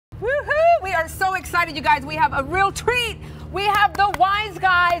are so excited, you guys. We have a real treat. We have the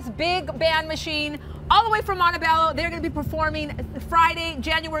Wiseguys Big Band Machine all the way from Montebello. They're going to be performing Friday,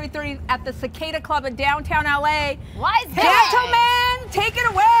 January 30th at the Cicada Club in downtown LA. Wiseguys! Gentlemen, take it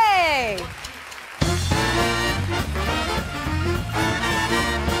away.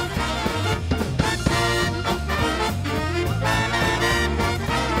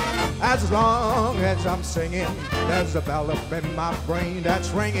 As long as I'm singing, there's a bell up in my brain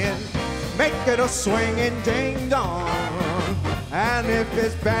that's ringing. Make it a swinging ding dong. And if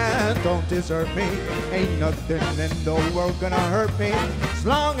this band don't desert me, ain't nothing in the world gonna hurt me. As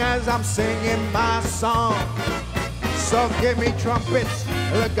long as I'm singing my song. So give me trumpets,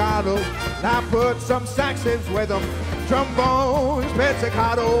 legato. Now put some saxes with them. Trombones,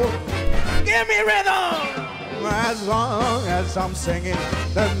 pizzicato. Give me rhythm! As long as I'm singing,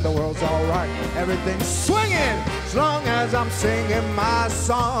 then the world's alright. Everything's swinging as long as I'm singing my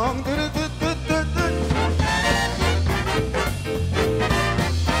song.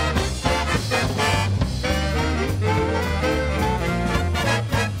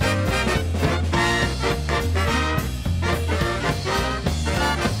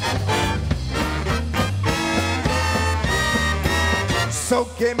 So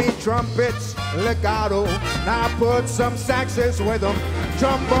give me trumpets, legato. Now put some saxes with them.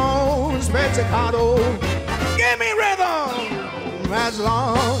 Trombones, pizzicato. Give me rhythm. As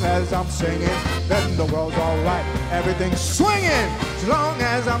long as I'm singing, then the world's alright. Everything's swinging. As long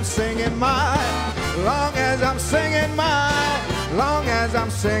as I'm singing my, long as I'm singing my, long as I'm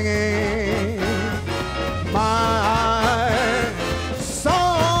singing